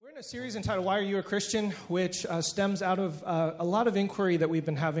A series entitled Why Are You a Christian, which stems out of a lot of inquiry that we've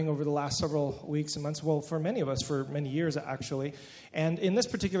been having over the last several weeks and months, well, for many of us, for many years, actually. And in this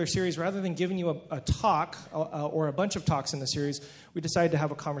particular series, rather than giving you a talk or a bunch of talks in the series, we decided to have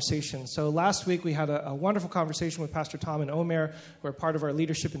a conversation. So last week, we had a wonderful conversation with Pastor Tom and Omer, who are part of our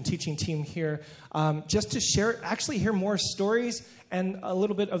leadership and teaching team here, just to hear more stories and a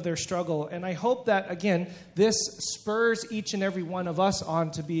little bit of their struggle. And I hope that, again, this spurs each and every one of us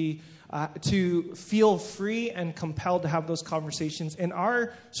on to feel free and compelled to have those conversations in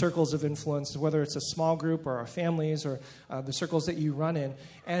our circles of influence, whether it's a small group or our families or the circles that you run in,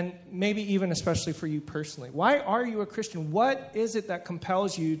 and maybe even especially for you personally. Why are you a Christian? What is it that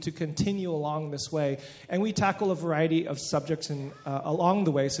compels you to continue along this way? And we tackle a variety of subjects along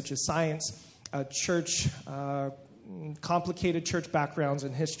the way, such as science, church, complicated church backgrounds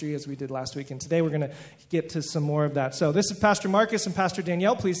and history, as we did last week. And today we're going to get to some more of that. So this is Pastor Marcus and Pastor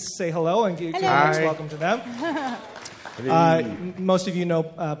Danielle. Please say hello and give welcome to them. Most of you know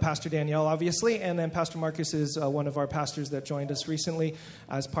Pastor Danielle, obviously, and then Pastor Marcus is one of our pastors that joined us recently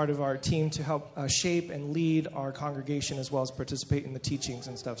as part of our team to help shape and lead our congregation as well as participate in the teachings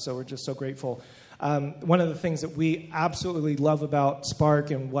and stuff. So we're just so grateful. One of the things that we absolutely love about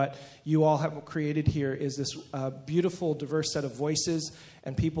Spark and what you all have created here is this beautiful, diverse set of voices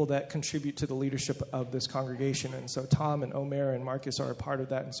and people that contribute to the leadership of this congregation. And so Tom and Omer and Marcus are a part of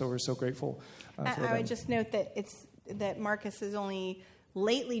that, and so we're so grateful for them. I would just note that Marcus has only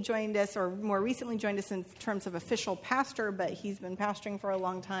lately joined us, or more recently joined us in terms of official pastor, but he's been pastoring for a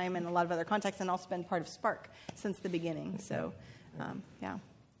long time in a lot of other contexts and also been part of Spark since the beginning. So, yeah.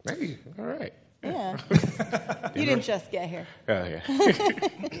 Hey, all right. Yeah. You didn't just get here. Yeah.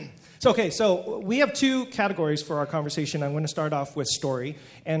 So we have two categories for our conversation. I'm going to start off with story.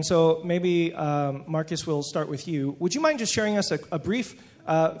 And so maybe, Marcus, we'll start with you. Would you mind just sharing us a brief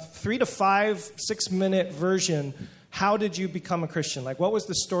 3 to 5, 6-minute version? How did you become a Christian? Like, what was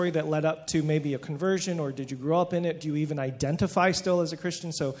the story that led up to maybe a conversion, or did you grow up in it? Do you even identify still as a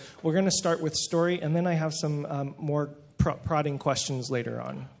Christian? So we're going to start with story, and then I have some more prodding questions later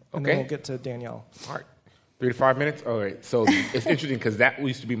on. And then we'll get to Danielle. All right. 3 to 5 minutes? All right. So it's interesting because that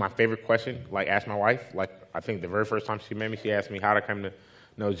used to be my favorite question. Like, ask my wife. Like, I think the very first time she met me, she asked me how to come to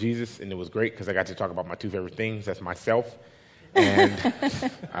know Jesus. And it was great because I got to talk about my two favorite things. That's myself. And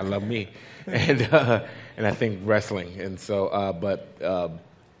I love me. And I think wrestling. And so,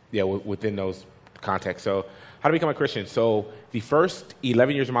 within those contexts. So how to become a Christian? So the first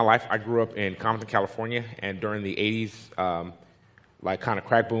 11 years of my life, I grew up in Compton, California. And during the 80s, kind of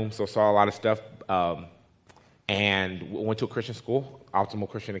crack boom, so saw a lot of stuff, and went to a Christian school, Optimal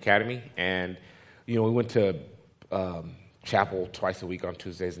Christian Academy, and, we went to chapel twice a week on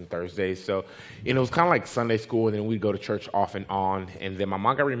Tuesdays and Thursdays, so, it was kind of like Sunday school, and then we'd go to church off and on, and then my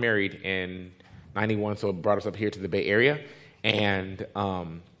mom got remarried in 91, so it brought us up here to the Bay Area, and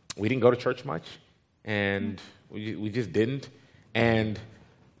we didn't go to church much, and we just didn't, and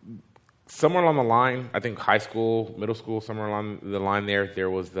somewhere along the line, I think high school, middle school, somewhere along the line there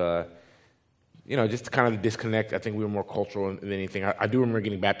was the, just kind of the disconnect. I think we were more cultural than anything. I do remember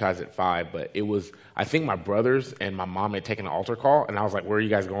getting baptized at 5, but it was, I think my brothers and my mom had taken an altar call, and I was like, where are you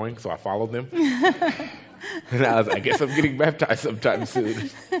guys going? So I followed them. And I was like, I guess I'm getting baptized sometime soon.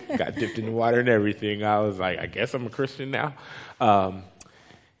 Got dipped in the water and everything. I was like, I guess I'm a Christian now.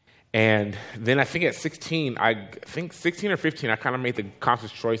 And then I think at 16 or 15, I kind of made the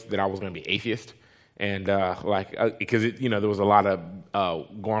conscious choice that I was going to be atheist. And because there was a lot of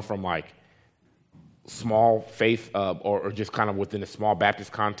going from like small faith or just kind of within a small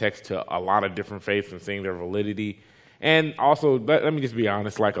Baptist context to a lot of different faiths and seeing their validity. And also, let me just be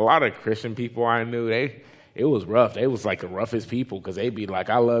honest, like a lot of Christian people I knew, it was rough. They was like the roughest people because they'd be like,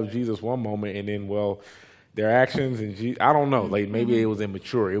 I love Jesus one moment, and then, their actions and I don't know, like maybe it was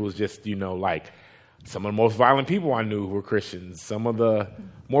immature. It was just, like some of the most violent people I knew were Christians. Some of the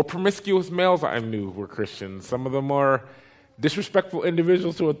more promiscuous males I knew were Christians. Some of the more disrespectful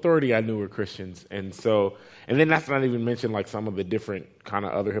individuals to authority I knew were Christians. And then that's not even mention like some of the different kind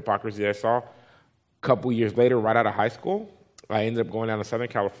of other hypocrisy I saw. A couple years later, right out of high school, I ended up going down to Southern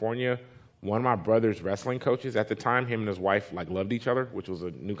California. One of my brother's wrestling coaches at the time, him and his wife loved each other, which was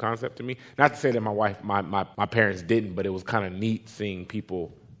a new concept to me. Not to say that my parents didn't, but it was kind of neat seeing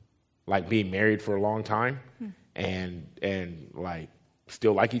people like being married for a long time and like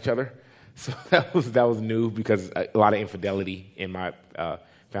still like each other. So that was new because a lot of infidelity in my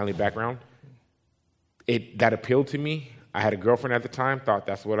family background. That appealed to me. I had a girlfriend at the time, thought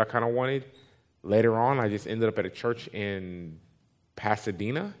that's what I kind of wanted. Later on, I just ended up at a church in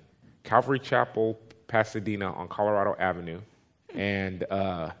Pasadena, Calvary Chapel, Pasadena on Colorado Avenue. And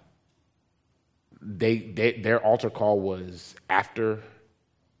their altar call was after.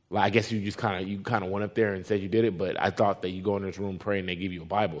 Like, I guess you kind of went up there and said you did it, but I thought that you go in this room, pray, and they give you a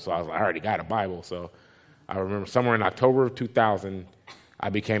Bible. So I was like, I already got a Bible. So I remember somewhere in October of 2000, I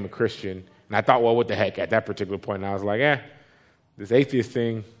became a Christian. And I thought, well, what the heck, at that particular point. And I was like, this atheist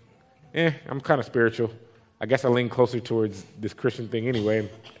thing, I'm kind of spiritual. I guess I lean closer towards this Christian thing anyway.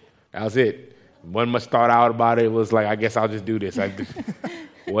 That was it. Wasn't much thought out about it. It was like, I guess I'll just do this. I just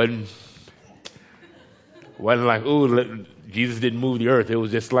wasn't like, ooh, Jesus didn't move the earth. It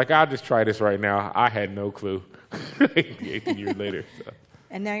was just like, I'll just try this right now. I had no clue. 18 years later. So.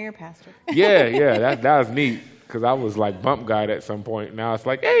 And now you're a pastor. Yeah, that was neat because I was like bump guide at some point. Now it's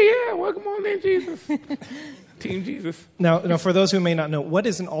like, hey, welcome on in, Jesus. Team Jesus. Now, for those who may not know, what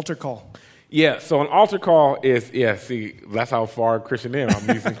is an altar call? Yeah, so an altar call is, see, that's how far Christian I am.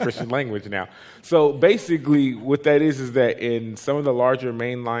 I'm using Christian language now. So basically what that is that in some of the larger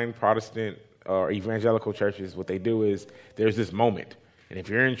mainline Protestant or evangelical churches, what they do is there's this moment. And if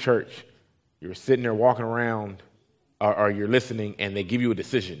you're in church, you're sitting there walking around or you're listening and they give you a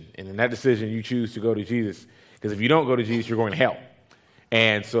decision. And in that decision, you choose to go to Jesus. Because if you don't go to Jesus, you're going to hell.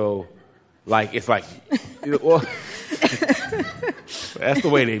 And so, like, it's like, well... That's the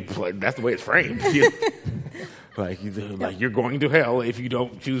way it's framed. Like you're going to hell if you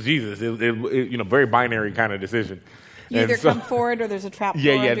don't choose Jesus. Very binary kind of decision. You either come forward or there's a trap door.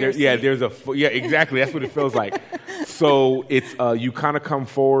 There's exactly. That's what it feels like. So it's you kind of come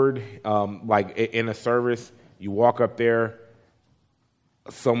forward like in a service. You walk up there.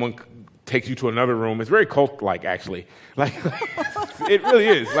 Someone takes you to another room. It's very cult-like, actually. Like it really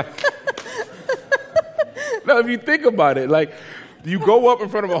is. Like. No, if you think about it, like, you go up in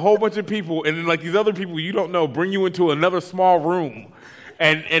front of a whole bunch of people, and then, like, these other people you don't know bring you into another small room,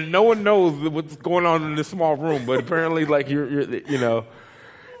 and no one knows what's going on in this small room, but apparently, like, you're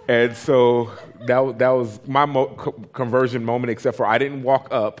and so that was my conversion moment, except for I didn't walk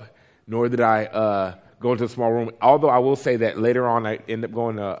up, nor did I go into a small room, although I will say that later on I ended up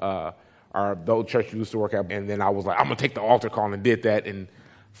going to the old church we used to work at, and then I was like, I'm going to take the altar call, and did that, and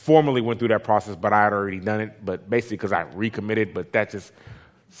formally went through that process, but I had already done it. But basically, because I recommitted. But that's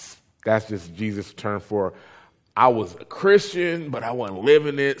just Jesus' term for I was a Christian, but I wasn't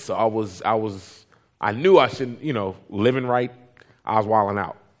living it. So I knew I shouldn't, living right. I was wilding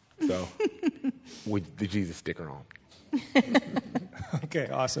out. So with the Jesus sticker on. Okay,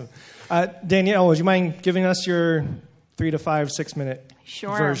 awesome. Danielle, would you mind giving us your 3 to 5, 6 minute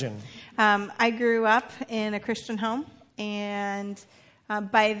version? I grew up in a Christian home, and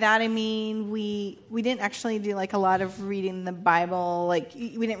by that I mean we didn't actually do like a lot of reading the Bible. Like we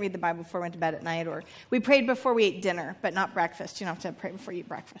didn't read the Bible before we went to bed at night, or we prayed before we ate dinner, but not breakfast. You don't have to pray before you eat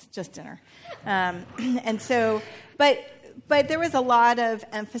breakfast, just dinner. And so, but there was a lot of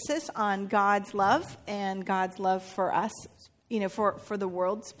emphasis on God's love and God's love for us, for the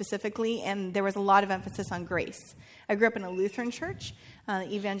world specifically, and there was a lot of emphasis on grace. I grew up in a Lutheran church.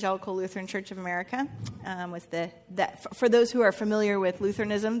 The Evangelical Lutheran Church of America was for those who are familiar with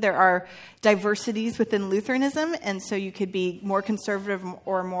Lutheranism, there are diversities within Lutheranism, and so you could be more conservative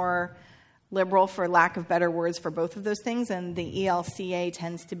or more liberal, for lack of better words, for both of those things, and the ELCA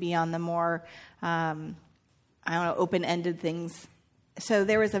tends to be on the more, open-ended things. So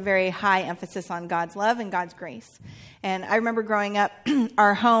there was a very high emphasis on God's love and God's grace. And I remember growing up,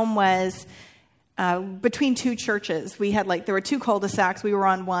 our home was between two churches. We had there were two cul-de-sacs. We were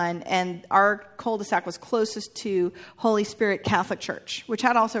on one, and our cul-de-sac was closest to Holy Spirit Catholic Church, which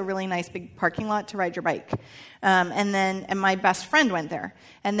had also a really nice big parking lot to ride your bike. And my best friend went there.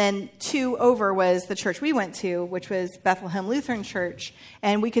 And then 2 over was the church we went to, which was Bethlehem Lutheran Church,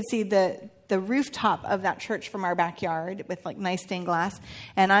 and we could see the rooftop of that church from our backyard with nice stained glass.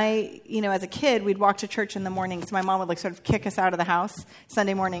 And I, as a kid, we'd walk to church in the mornings. My mom would sort of kick us out of the house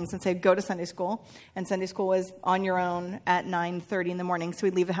Sunday mornings and say, go to Sunday school. And Sunday school was on your own at 9:30 in the morning. So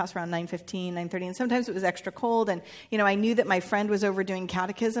we'd leave the house around 9:15, 9:30. And sometimes it was extra cold. And, I knew that my friend was over doing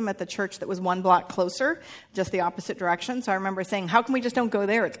catechism at the church that was 1 block closer, just the opposite direction. So I remember saying, how come we just don't go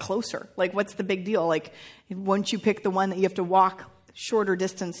there? It's closer. What's the big deal? Won't you pick the one that you have to walk shorter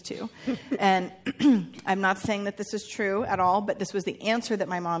distance to? And I'm not saying that this is true at all, but this was the answer that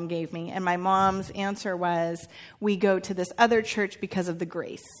my mom gave me. And my mom's answer was, we go to this other church because of the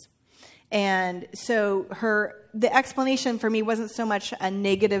grace. And so the explanation for me wasn't so much a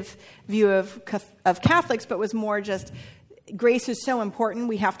negative view of Catholics, but was more just, grace is so important,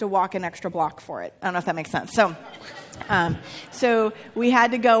 we have to walk an extra block for it. I don't know if that makes sense. So we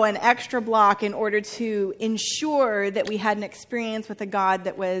had to go an extra block in order to ensure that we had an experience with a God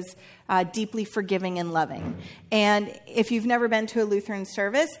that was deeply forgiving and loving. And if you've never been to a Lutheran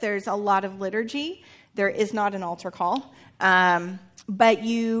service, there's a lot of liturgy. There is not an altar call. But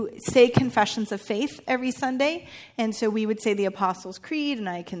you say confessions of faith every Sunday. And so we would say the Apostles' Creed, and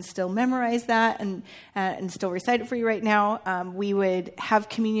I can still memorize that and still recite it for you right now. We would have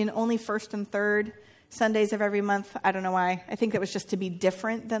communion only first and third Sundays of every month. I don't know why. I think that was just to be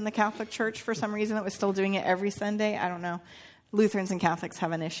different than the Catholic Church for some reason. It was still doing it every Sunday. I don't know. Lutherans and Catholics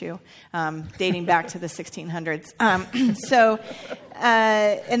have an issue dating back to the 1600s.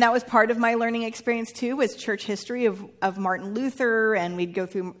 And that was part of my learning experience too, was church history of Martin Luther, and we'd go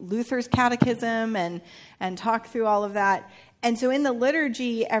through Luther's catechism and talk through all of that. And so in the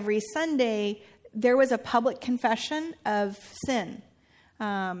liturgy every Sunday, there was a public confession of sin.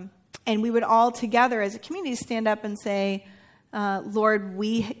 And we would all together as a community stand up and say, Lord,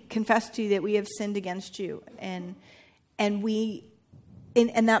 we confess to you that we have sinned against you. And we,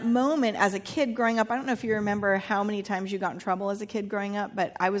 in that moment as a kid growing up, I don't know if you remember how many times you got in trouble as a kid growing up,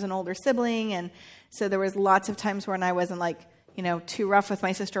 but I was an older sibling, and so there was lots of times when I wasn't too rough with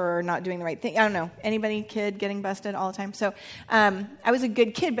my sister or not doing the right thing. I don't know. Anybody kid getting busted all the time? So I was a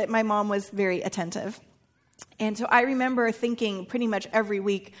good kid, but my mom was very attentive. And so I remember thinking pretty much every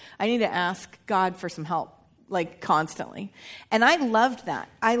week, I need to ask God for some help. Constantly. And I loved that.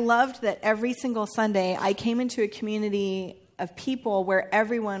 I loved that every single Sunday I came into a community of people where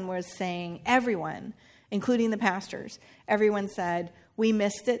everyone was saying, everyone, including the pastors, everyone said, we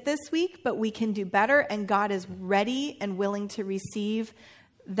missed it this week, but we can do better, and God is ready and willing to receive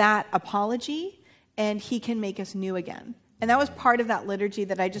that apology, and he can make us new again. And that was part of that liturgy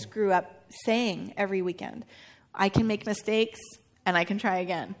that I just grew up saying every weekend. I can make mistakes, and I can try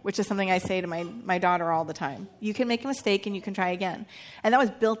again, which is something I say to my daughter all the time. You can make a mistake and you can try again. And that was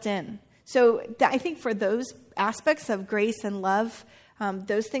built in. So I think for those aspects of grace and love,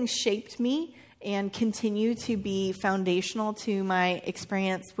 those things shaped me and continue to be foundational to my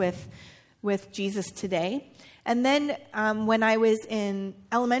experience with Jesus today. And then when I was in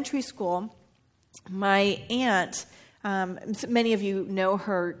elementary school, my aunt, many of you know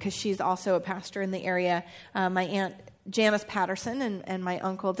her because she's also a pastor in the area, my aunt Janice Patterson and my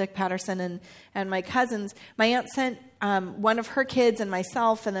uncle Dick Patterson and my cousins. My aunt sent one of her kids and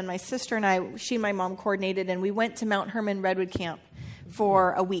myself, and then my sister and she and my mom coordinated, and we went to Mount Hermon Redwood Camp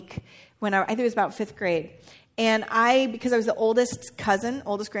for a week when I think it was about 5th grade. And because I was the oldest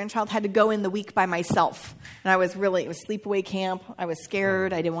grandchild, had to go in the week by myself. And it was sleepaway camp. I was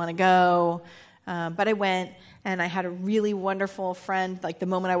scared. I didn't want to go. But I went, and I had a really wonderful friend. The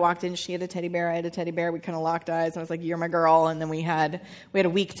moment I walked in, she had a teddy bear, I had a teddy bear. We kind of locked eyes, and I was like, you're my girl. And then we had a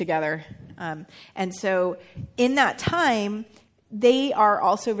week together. And so in that time, they are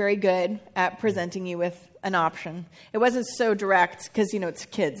also very good at presenting you with an option. It wasn't so direct because, it's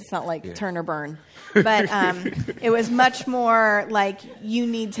kids. It's not like turn or burn. But it was much more like you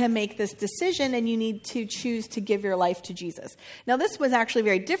need to make this decision and you need to choose to give your life to Jesus. Now, this was actually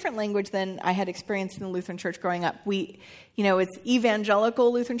very different language than I had experienced in the Lutheran Church growing up. It's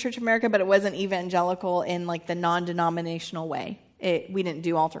evangelical Lutheran Church of America, but it wasn't evangelical in the non-denominational way. We didn't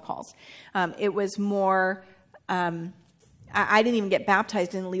do altar calls. It was more... I didn't even get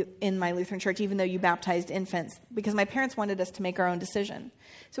baptized in my Lutheran church, even though you baptized infants, because my parents wanted us to make our own decision.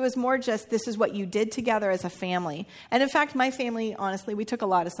 So it was more just, this is what you did together as a family. And in fact, my family, honestly, we took a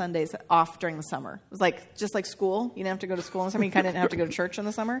lot of Sundays off during the summer. It was just like school. You didn't have to go to school in the summer. You kind of didn't have to go to church in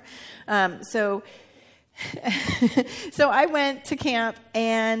the summer. So I went to camp,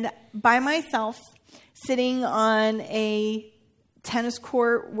 and by myself, sitting on a tennis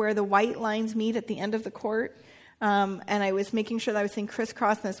court where the white lines meet at the end of the court, and I was making sure that I was saying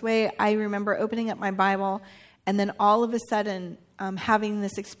crisscross in this way. I remember opening up my Bible and then all of a sudden having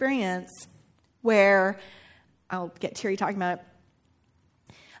this experience where, I'll get teary talking about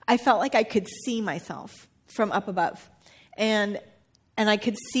it, I felt like I could see myself from up above. And I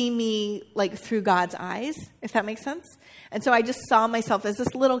could see me through God's eyes, if that makes sense. And so I just saw myself as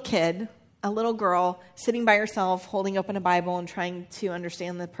this little kid, a little girl, sitting by herself, holding open a Bible and trying to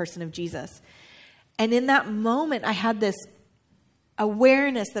understand the person of Jesus. And in that moment, I had this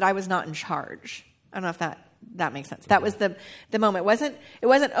awareness that I was not in charge. I don't know if that makes sense. That was the moment. It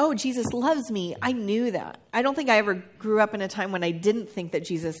wasn't, oh, Jesus loves me. I knew that. I don't think I ever grew up in a time when I didn't think that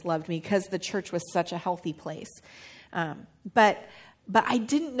Jesus loved me because the church was such a healthy place. But I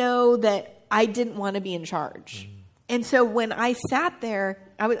didn't know that I didn't want to be in charge. And so when I sat there,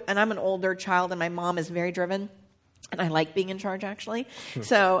 I'm an older child and my mom is very driven. And I like being in charge, actually.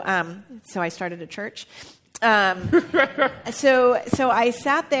 So I started a church. So I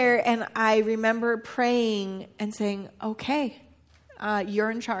sat there, and I remember praying and saying, okay,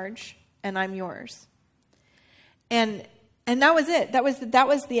 you're in charge, and I'm yours. And that was it. That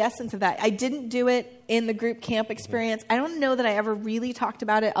was the essence of that. I didn't do it in the group camp experience. I don't know that I ever really talked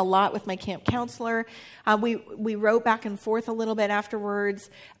about it a lot with my camp counselor. We wrote back and forth a little bit afterwards.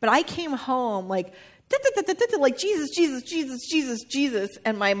 But I came home like Jesus, Jesus, Jesus, Jesus, Jesus.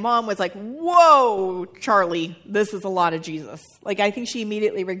 And my mom was like, whoa, Charlie, this is a lot of Jesus. Like, I think she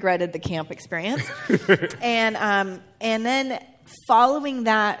immediately regretted the camp experience. And then following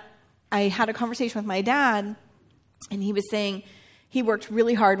that, I had a conversation with my dad, and he was saying he worked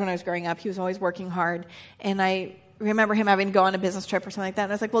really hard when I was growing up. He was always working hard. And I remember him having to go on a business trip or something like that.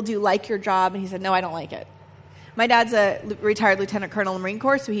 And I was like, well, do you like your job? And he said, no, I don't like it. My dad's a retired lieutenant colonel in the Marine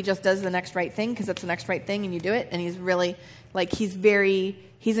Corps, so he just does the next right thing because it's the next right thing, and you do it. And he's really,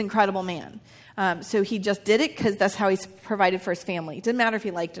 he's an incredible man. So he just did it because that's how he's provided for his family. It didn't matter if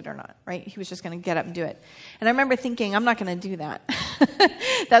he liked it or not, right? He was just going to get up and do it. And I remember thinking, I'm not going to do that.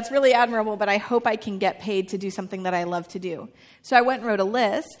 That's really admirable, but I hope I can get paid to do something that I love to do. So I went and wrote a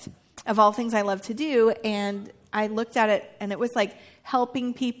list of all things I love to do, and I looked at it, and it was like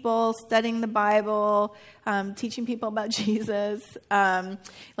helping people, studying the Bible, teaching people about Jesus,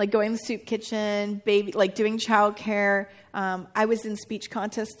 like going to the soup kitchen, doing childcare. I was in speech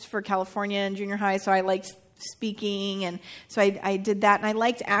contests for California in junior high, so I liked speaking, and so I did that, and I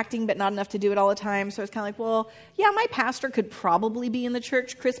liked acting, but not enough to do it all the time. So I was kind of like, well, yeah, my pastor could probably be in the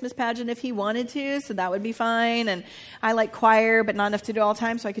church Christmas pageant if he wanted to, so that would be fine. And I like choir, but not enough to do all the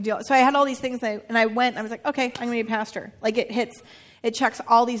time, so I could do. So I had all these things, and I went. I was like, okay, I'm going to be a pastor. Like it checks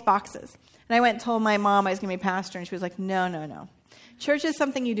all these boxes. And I went and told my mom I was going to be a pastor, and she was like, no. Church is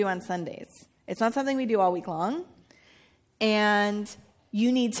something you do on Sundays. It's not something we do all week long, and you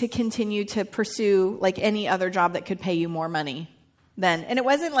need to continue to pursue like any other job that could pay you more money then. And it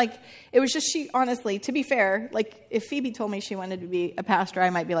wasn't like, it was just she, honestly, to be fair, like if Phoebe told me she wanted to be a pastor, I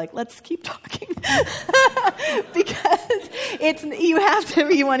might be like, let's keep talking. Because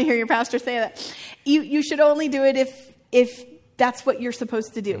you want to hear your pastor say that. You should only do it if that's what you're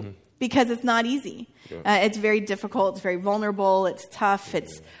supposed to do. Mm-hmm. Because it's not easy. Yeah. It's very difficult. It's very vulnerable. It's tough.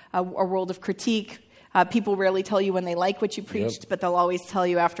 It's a world of critique. People rarely tell you when they like what you preached, but they'll always tell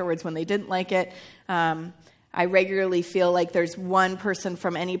you afterwards when they didn't like it. I regularly feel like there's one person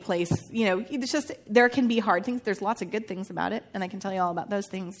from any place. It's just, there can be hard things. There's lots of good things about it, and I can tell you all about those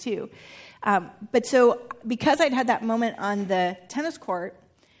things too. But so, because I'd had that moment on the tennis court,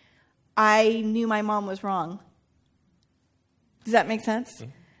 I knew my mom was wrong. Does that make sense?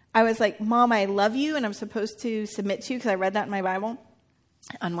 Mm-hmm. I was like, Mom, I love you, and I'm supposed to submit to you because I read that in my Bible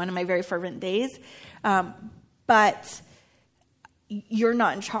on one of my very fervent days. But you're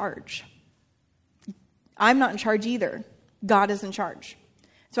not in charge. I'm not in charge either. God is in charge.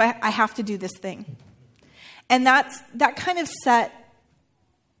 So I have to do this thing. And that kind of set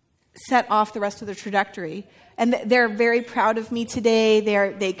off the rest of the trajectory. And they're very proud of me today.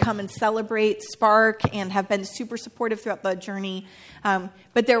 They come and celebrate Spark and have been super supportive throughout the journey.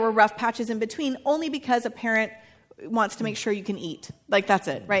 But there were rough patches in between, only because a parent wants to make sure you can eat. Like, that's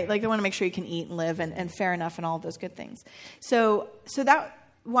it, right? Like, they want to make sure you can eat and live and fair enough and all of those good things. So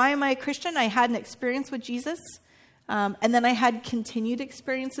why am I a Christian? I had an experience with Jesus. And then I had continued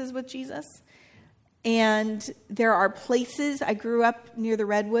experiences with Jesus. And there are places, I grew up near the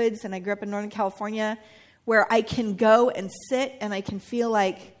Redwoods, and I grew up in Northern California, where I can go and sit and I can feel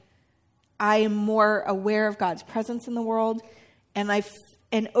like I am more aware of God's presence in the world.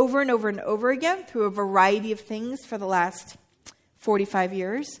 And over and over and over again, through a variety of things for the last 45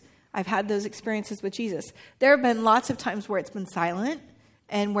 years, I've had those experiences with Jesus. There have been lots of times where it's been silent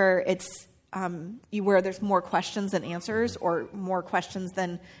and where it's where there's more questions than answers, or more questions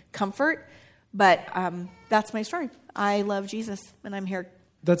than comfort. But that's my story. I love Jesus, and I'm here.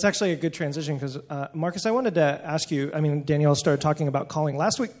 That's actually a good transition because, Marcus, I wanted to ask you, Danielle started talking about calling.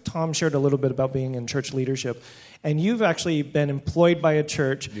 Last week, Tom shared a little bit about being in church leadership, and you've actually been employed by a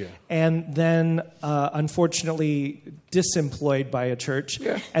church and then, unfortunately, disemployed by a church,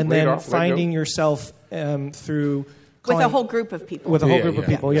 and then finding yourself through calling, with a whole group of people. With a whole group of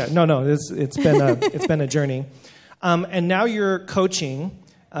people, No, it's been a journey. And now you're coaching.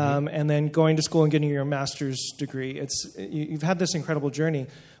 And then going to school and getting your master's degree. You've had this incredible journey.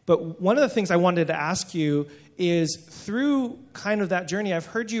 But one of the things I wanted to ask you is, through kind of that journey, I've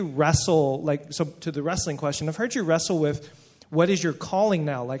heard you wrestle, to the wrestling question, I've heard you wrestle with what is your calling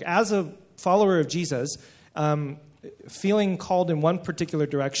now? Like, as a follower of Jesus, feeling called in one particular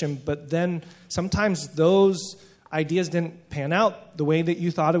direction, but then sometimes those ideas didn't pan out the way that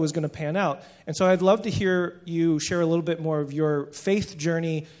you thought it was going to pan out. And so I'd love to hear you share a little bit more of your faith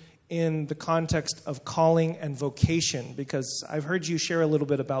journey in the context of calling and vocation, because I've heard you share a little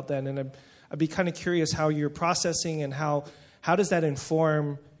bit about that, and I'd be kind of curious how you're processing and how does that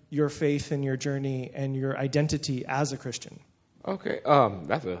inform your faith and your journey and your identity as a Christian? Okay,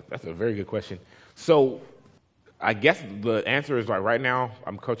 that's a very good question. So I guess the answer is like right now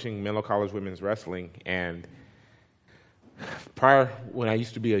I'm coaching Menlo College women's wrestling, and prior when I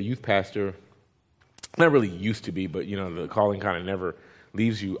used to be a youth pastor, not really used to be, but the calling kind of never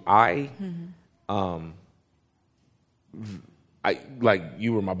leaves you. I like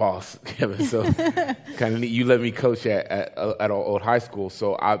you were my boss, Kevin. So kind of you let me coach at old high school.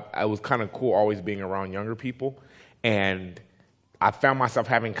 So I was kind of cool always being around younger people, and I found myself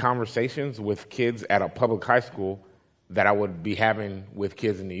having conversations with kids at a public high school that I would be having with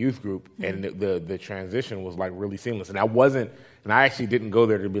kids in the youth group, and the transition was like really seamless. And I actually didn't go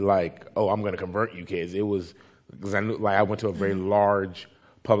there to be like, oh, I'm going to convert you kids. It was because I knew, like, I went to a very large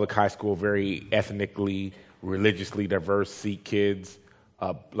public high school, very ethnically, religiously diverse Sikh kids,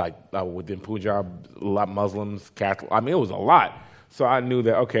 within Punjab, a lot of Muslims, Catholic. I mean, it was a lot. So I knew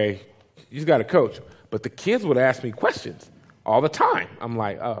that, okay, you just got to coach. But the kids would ask me questions all the time. I'm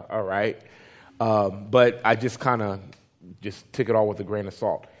like, oh, all right. But I just kind of just took it all with a grain of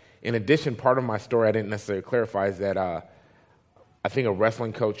salt. In addition, part of my story I didn't necessarily clarify is that I think a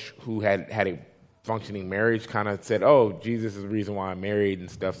wrestling coach who had a functioning marriage kind of said, oh, Jesus is the reason why I'm married and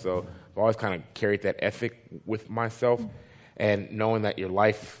stuff. So I've always kind of carried that ethic with myself, and knowing that your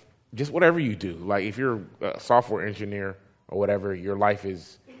life, just whatever you do, like if you're a software engineer or whatever, your life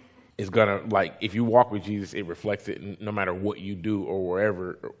is gonna, like, if you walk with Jesus, it reflects it no matter what you do or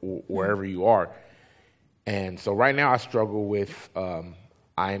wherever you are. And so right now I struggle with,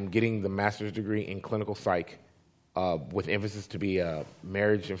 I'm getting the master's degree in clinical psych with emphasis to be a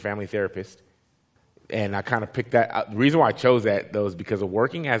marriage and family therapist. And I kind of picked that. The reason why I chose that, though, is because of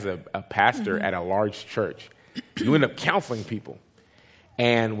working as a pastor at a large church. You end up counseling people.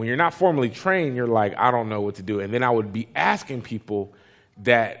 And when you're not formally trained, you're like, I don't know what to do. And then I would be asking people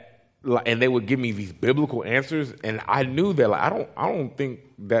that, and they would give me these biblical answers. And I knew that, like, I don't think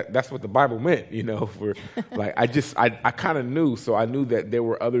that that's what the Bible meant, for like, I kind of knew. So I knew that there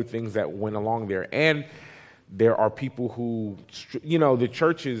were other things that went along there. And there are people who, the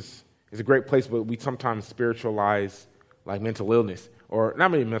church is a great place, but we sometimes spiritualize like mental illness, or not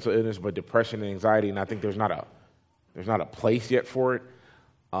really mental illness, but depression and anxiety. And I think there's not a place yet for it.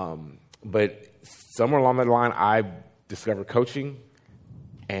 But somewhere along that line, I discovered coaching,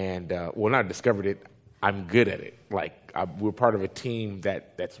 and not discovered it. I'm good at it. Like we're part of a team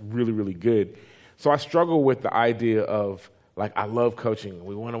that's really, really good. So I struggle with the idea of, like, I love coaching.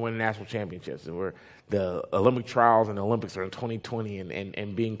 We want to win national championships, and the Olympic trials and the Olympics are in 2020,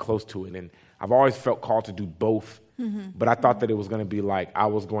 and being close to it. And I've always felt called to do both, but I thought that it was going to be like I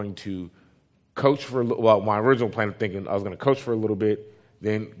was going to coach for my original plan of thinking I was going to coach for a little bit,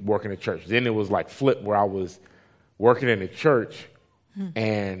 then work in a church. Then it was like flip, where I was working in a church,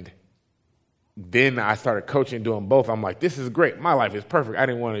 and then I started coaching, doing both. I'm like, this is great. My life is perfect. I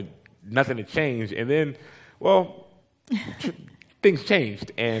didn't want nothing to change. And then, things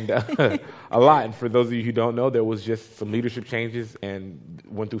changed, and a lot. And for those of you who don't know, there was just some leadership changes, and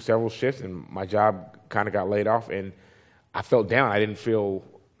went through several shifts, and my job kind of got laid off, and I felt down. I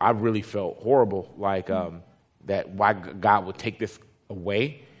really felt horrible, like that why God would take this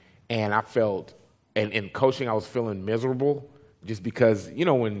away. And I felt, and in coaching, I was feeling miserable, just because,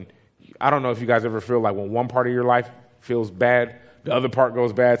 when, I don't know if you guys ever feel like when one part of your life feels bad, the other part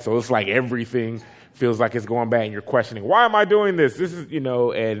goes bad. So it's like everything feels like it's going bad, and you're questioning, why am I doing this? This is,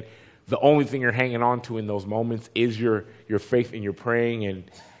 and the only thing you're hanging on to in those moments is your faith, and you're praying, and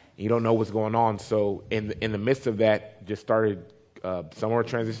you don't know what's going on. So in the midst of that, just started somewhere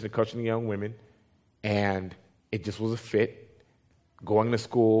transition to coaching the young women, and it just was a fit. Going to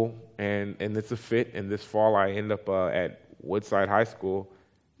school, and it's a fit. And this fall, I end up at Woodside High School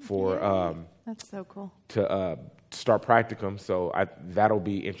for that's so cool to start practicum. So that'll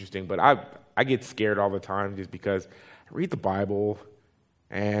be interesting. But I get scared all the time, just because I read the Bible,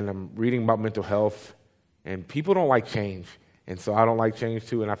 and I'm reading about mental health, and people don't like change, and so I don't like change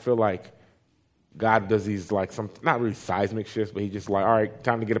too. And I feel like God does these, like, some, not really seismic shifts, but He just like, all right,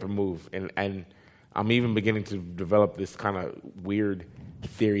 time to get up and move. And I'm even beginning to develop this kind of weird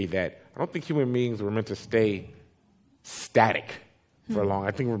theory that I don't think human beings were meant to stay static for long.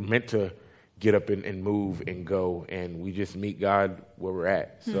 I think we're meant to get up and move and go, and we just meet God where we're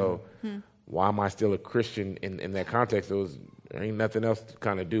at. So why am I still a Christian in that context? There ain't nothing else to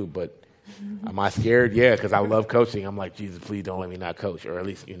kind of do, but Am I scared? Yeah, because I love coaching. I'm like, Jesus, please don't let me not coach, or at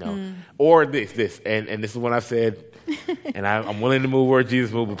least, or this. And this is what I've said, and I'm willing to move where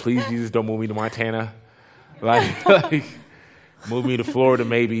Jesus moved, but please, Jesus, don't move me to Montana. Like move me to Florida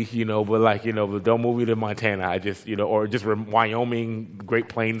maybe, but don't move me to Montana. I just, or just Wyoming, Great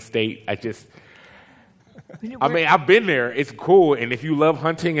Plains State. I've been there. It's cool. And if you love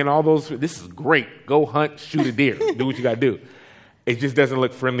hunting and all those, this is great. Go hunt, shoot a deer, do what you got to do. It just doesn't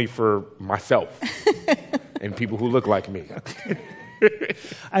look friendly for myself and people who look like me.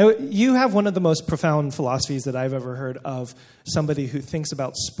 You have one of the most profound philosophies that I've ever heard of somebody who thinks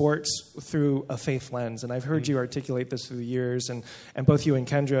about sports through a faith lens. And I've heard you articulate this through the years. And both you and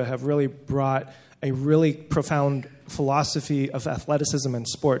Kendra have really brought a really profound philosophy of athleticism and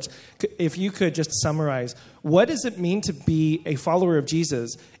sports. If you could just summarize, what does it mean to be a follower of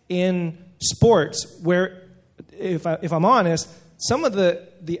Jesus in sports where, if I'm honest, some of the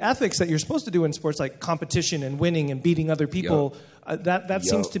ethics that you're supposed to do in sports, like competition and winning and beating other people, that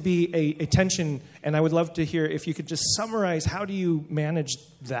seems to be a tension. And I would love to hear if you could just summarize, how do you manage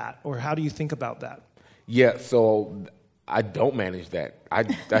that, or how do you think about that? Yeah, so I don't manage that.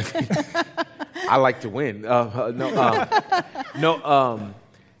 I like to win.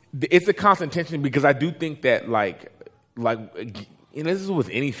 It's a constant tension, because I do think that this is with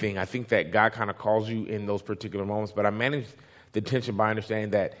anything. I think that God kind of calls you in those particular moments, but I manage the tension by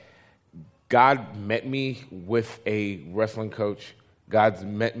understanding that God met me with a wrestling coach. God's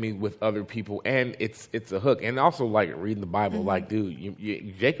met me with other people, and it's a hook. And also, reading the Bible, dude,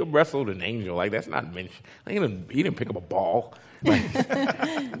 Jacob wrestled an angel. That's not mentioned. He didn't pick up a ball.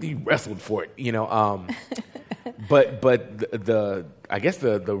 He wrestled for it, But I guess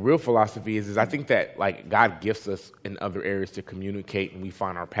the real philosophy is I think that God gifts us in other areas to communicate, and we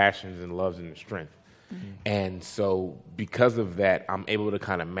find our passions and loves and strength. Mm-hmm. And so because of that, I'm able to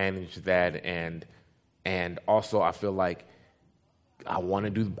kind of manage that, and also I feel like I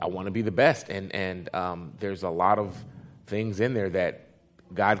want to be the best, and there's a lot of things in there that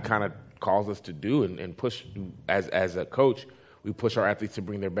God kind of calls us to do and push. As a coach, we push our athletes to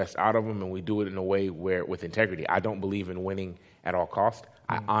bring their best out of them, and we do it in a way with integrity. I don't believe in winning at all costs.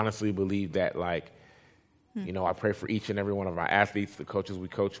 I honestly believe that, I pray for each and every one of our athletes, the coaches we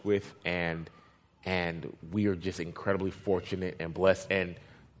coach with, and we are just incredibly fortunate and blessed. And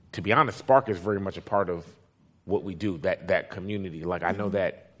to be honest, Spark is very much a part of what we do, that community. I know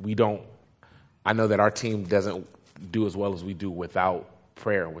that our team doesn't do as well as we do without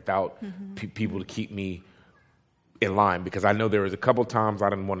prayer, without people to keep me in line, because I know there was a couple times I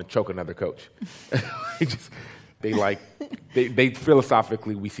didn't want to choke another coach. They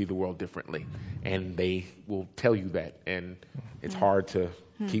philosophically, we see the world differently, and they will tell you that, and it's hard to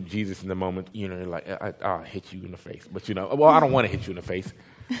keep Jesus in the moment. You're like, I'll hit you in the face, but I don't want to hit you in the face,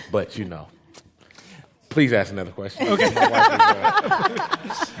 but Please ask another question. Okay.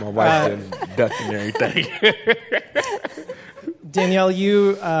 My wife didn't duck and everything. Danielle,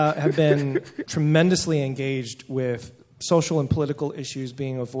 you have been tremendously engaged with social and political issues,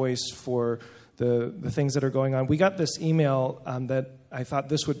 being a voice for the things that are going on. We got this email that I thought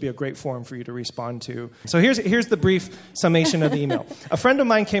this would be a great forum for you to respond to. So here's the brief summation of the email. A friend of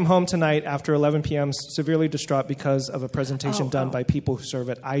mine came home tonight after 11 p.m. severely distraught because of a presentation done by people who serve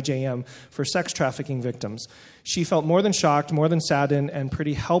at IJM for sex trafficking victims. She felt more than shocked, more than saddened, and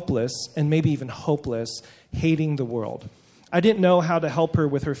pretty helpless, and maybe even hopeless, hating the world. I didn't know how to help her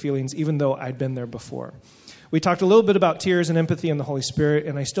with her feelings, even though I'd been there before. We talked a little bit about tears and empathy and the Holy Spirit,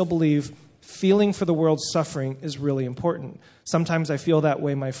 and I still believe feeling for the world's suffering is really important. Sometimes I feel that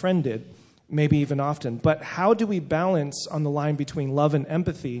way my friend did, maybe even often. But how do we balance on the line between love and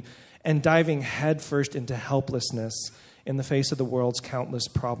empathy and diving headfirst into helplessness in the face of the world's countless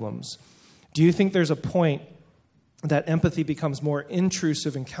problems? Do you think there's a point that empathy becomes more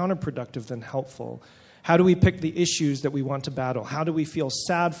intrusive and counterproductive than helpful? How do we pick the issues that we want to battle? How do we feel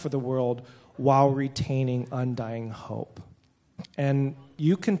sad for the world while retaining undying hope? And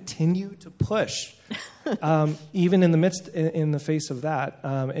you continue to push, even in the face of that.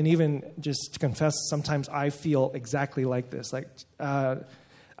 And even just to confess, sometimes I feel exactly like this. The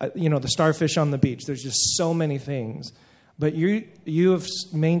starfish on the beach. There's just so many things. But you have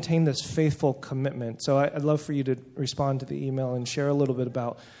maintained this faithful commitment. So I'd love for you to respond to the email and share a little bit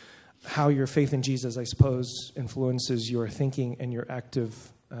about how your faith in Jesus, I suppose, influences your thinking and your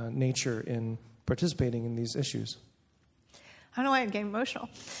active nature in participating in these issues. I don't know why I'm getting emotional.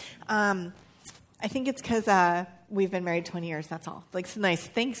 I think it's because we've been married 20 years, that's all. So nice.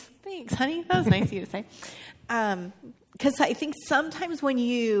 Thanks, honey. That was nice of you to say. Because I think sometimes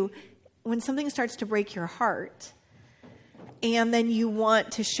when something starts to break your heart, and then you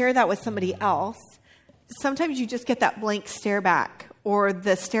want to share that with somebody else, sometimes you just get that blank stare back, or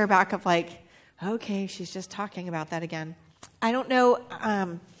the stare back of like, okay, she's just talking about that again. I don't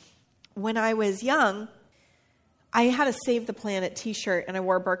know. When I was young, I had a Save the Planet t-shirt and I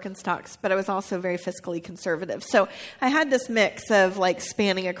wore Birkenstocks, but I was also very fiscally conservative. So I had this mix of like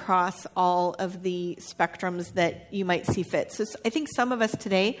spanning across all of the spectrums that you might see fit. So I think some of us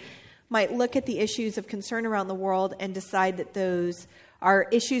today might look at the issues of concern around the world and decide that those are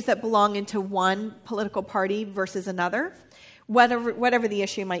issues that belong into one political party versus another, whatever the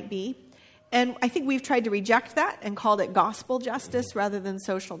issue might be. And I think we've tried to reject that and called it gospel justice rather than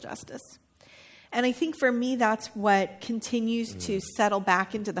social justice. And I think for me, that's what continues to settle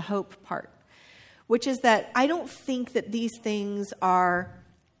back into the hope part, which is that I don't think that these things are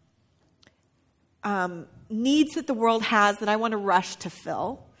needs that the world has that I want to rush to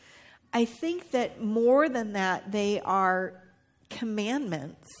fill. I think that more than that, they are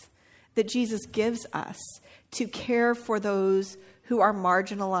commandments that Jesus gives us to care for those who are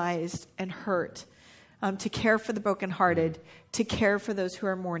marginalized and hurt, to care for the brokenhearted, to care for those who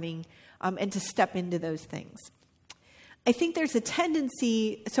are mourning, and to step into those things. I think there's a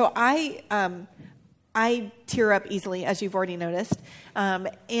tendency, so I tear up easily, as you've already noticed,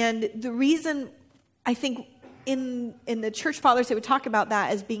 and the reason I think in the church fathers, they would talk about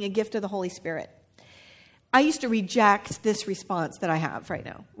that as being a gift of the Holy Spirit. I used to reject this response that I have right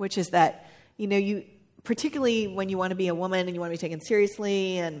now, which is that, you particularly when you want to be a woman and you want to be taken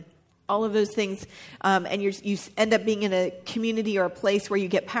seriously and all of those things, and you end up being in a community or a place where you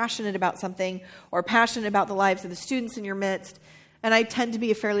get passionate about something or passionate about the lives of the students in your midst. And I tend to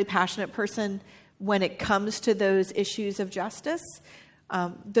be a fairly passionate person when it comes to those issues of justice,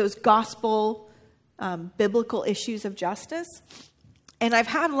 those gospel, biblical issues of justice. And I've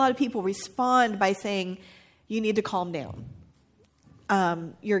had a lot of people respond by saying, you need to calm down.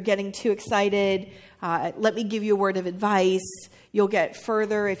 You're getting too excited. Let me give you a word of advice. You'll get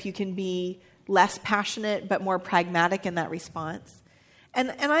further if you can be less passionate but more pragmatic in that response.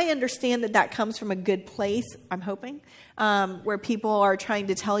 And I understand that comes from a good place, I'm hoping, where people are trying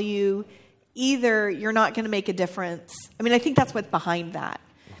to tell you either you're not going to make a difference. I mean, I think that's what's behind that.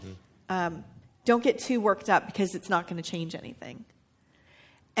 Mm-hmm. Don't get too worked up because it's not going to change anything.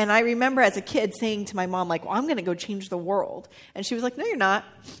 And I remember as a kid saying to my mom, like, well, I'm going to go change the world. And she was like, no, you're not.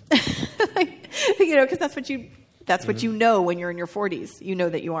 Because that's what you know when you're in your 40s. You know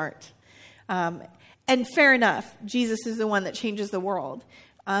that you aren't. And fair enough, Jesus is the one that changes the world.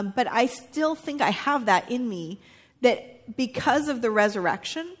 But I still think I have that in me, that because of the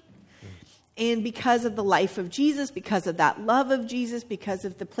resurrection and because of the life of Jesus, because of that love of Jesus, because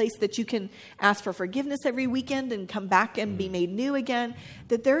of the place that you can ask for forgiveness every weekend and come back and be made new again,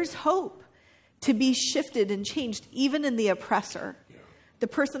 that there's hope to be shifted and changed, even in the oppressor. The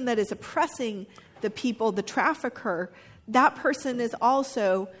person that is oppressing the people, the trafficker, that person is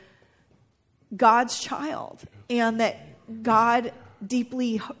also God's child, and that God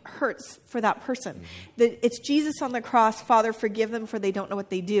deeply hurts for that person. That it's Jesus on the cross, Father, forgive them for they don't know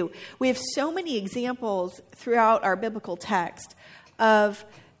what they do. We have so many examples throughout our biblical text of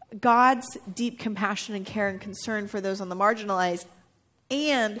God's deep compassion and care and concern for those on the marginalized,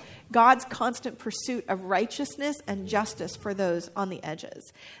 and God's constant pursuit of righteousness and justice for those on the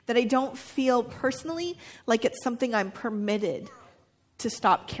edges. That I don't feel personally like it's something I'm permitted to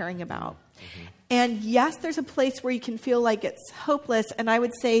stop caring about. Mm-hmm. And yes, there's a place where you can feel like it's hopeless. And I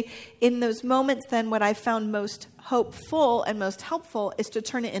would say in those moments then what I found most hopeful and most helpful is to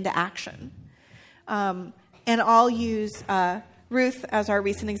turn it into action. And I'll use Ruth as our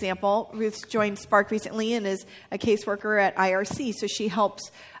recent example. Ruth's joined Spark recently and is a caseworker at IRC. So she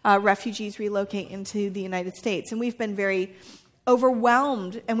helps refugees relocate into the United States. And we've been very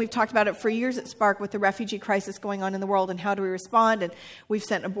overwhelmed, and we've talked about it for years at Spark with the refugee crisis going on in the world and how do we respond. And we've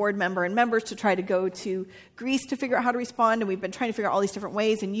sent a board member and members to try to go to Greece to figure out how to respond, and we've been trying to figure out all these different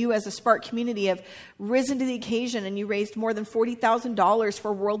ways. And you as a Spark community have risen to the occasion, and you raised more than $40,000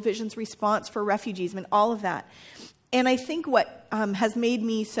 for World Vision's response for refugees. I mean, all of that. And I think what has made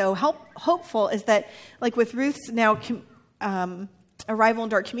me so hopeful is that, like with Ruth's now arrival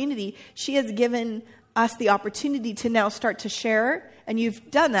into our community, she has given us the opportunity to now start to share, and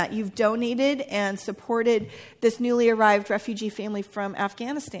you've done that. You've donated and supported this newly arrived refugee family from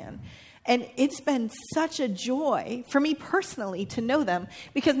Afghanistan. And it's been such a joy for me personally to know them,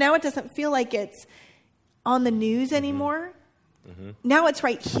 because now it doesn't feel like it's on the news anymore. Mm-hmm. Now it's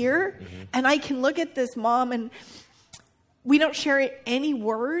right here, and I can look at this mom, and we don't share any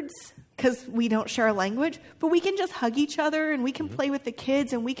words, because we don't share a language, but we can just hug each other and we can play with the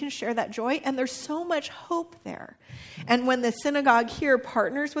kids and we can share that joy. And there's so much hope there. And when the synagogue here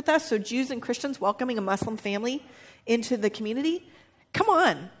partners with us, so Jews and Christians welcoming a Muslim family into the community, come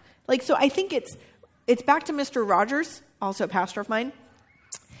on. Like, so I think it's back to Mr. Rogers, also a pastor of mine.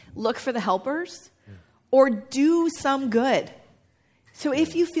 Look for the helpers or do some good. So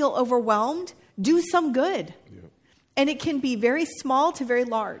if you feel overwhelmed, do some good. And it can be very small to very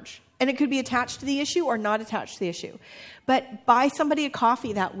large. And it could be attached to the issue or not attached to the issue. But buy somebody a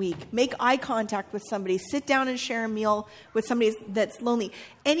coffee that week. Make eye contact with somebody. Sit down and share a meal with somebody that's lonely.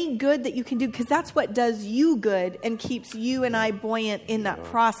 Any good that you can do, because that's what does you good and keeps you and I buoyant in that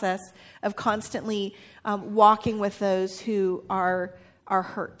process of constantly walking with those who are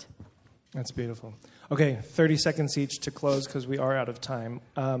hurt. That's beautiful. Okay, 30 seconds each to close because we are out of time.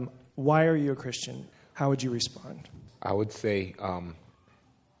 Why are you a Christian? How would you respond? I would say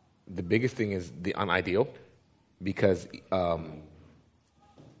the biggest thing is the unideal, because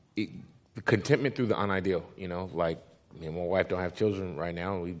contentment through the unideal. You know, like me and my wife don't have children right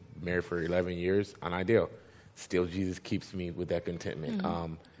now. We married for 11 years. Unideal. Still, Jesus keeps me with that contentment.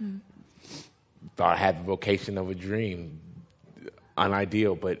 Thought I had the vocation of a dream.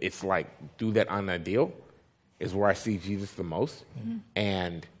 Unideal, but it's like through that unideal is where I see Jesus the most,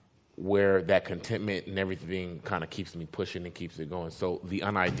 and where that contentment and everything kind of keeps me pushing and keeps it going. So the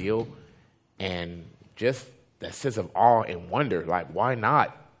unideal and just that sense of awe and wonder, like, why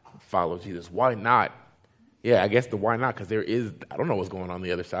not follow Jesus? Why not? Yeah, I guess the why not, because I don't know what's going on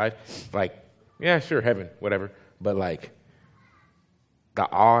the other side. Like, yeah, sure, heaven, whatever. But like the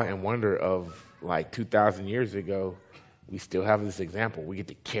awe and wonder of like 2,000 years ago, we still have this example. We get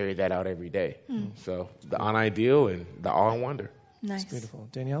to carry that out every day. So the unideal and the awe and wonder. Nice. That's beautiful.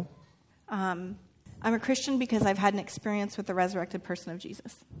 Danielle? I'm a Christian because I've had an experience with the resurrected person of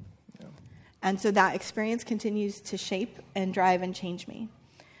Jesus. Yeah. And so that experience continues to shape and drive and change me.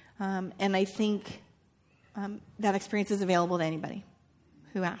 And I think that experience is available to anybody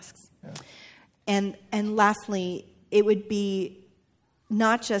who asks. Yeah. And lastly, it would be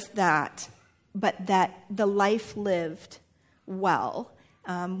not just that, but that the life lived well,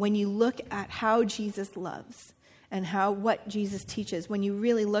 when you look at how Jesus loves and what Jesus teaches, when you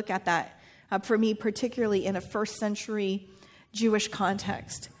really look at that, for me, particularly in a first century Jewish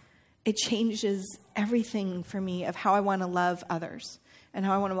context, it changes everything for me of how I want to love others and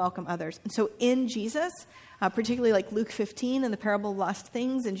how I want to welcome others. And so in Jesus, particularly like Luke 15 and the parable of lost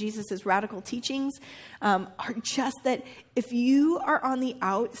things and Jesus' radical teachings, are just that if you are on the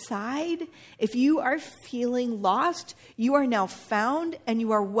outside, if you are feeling lost, you are now found and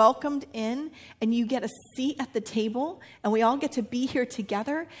you are welcomed in and you get a seat at the table and we all get to be here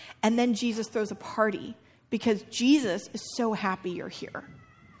together, and then Jesus throws a party because Jesus is so happy you're here.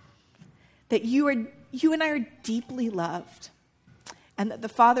 That you and I are deeply loved, and that the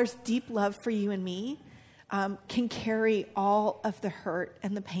Father's deep love for you and me can carry all of the hurt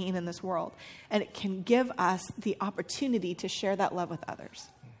and the pain in this world. And it can give us the opportunity to share that love with others.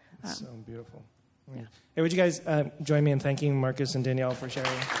 So beautiful. Yeah. Hey, would you guys join me in thanking Marcus and Danielle for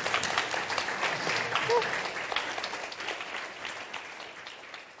sharing?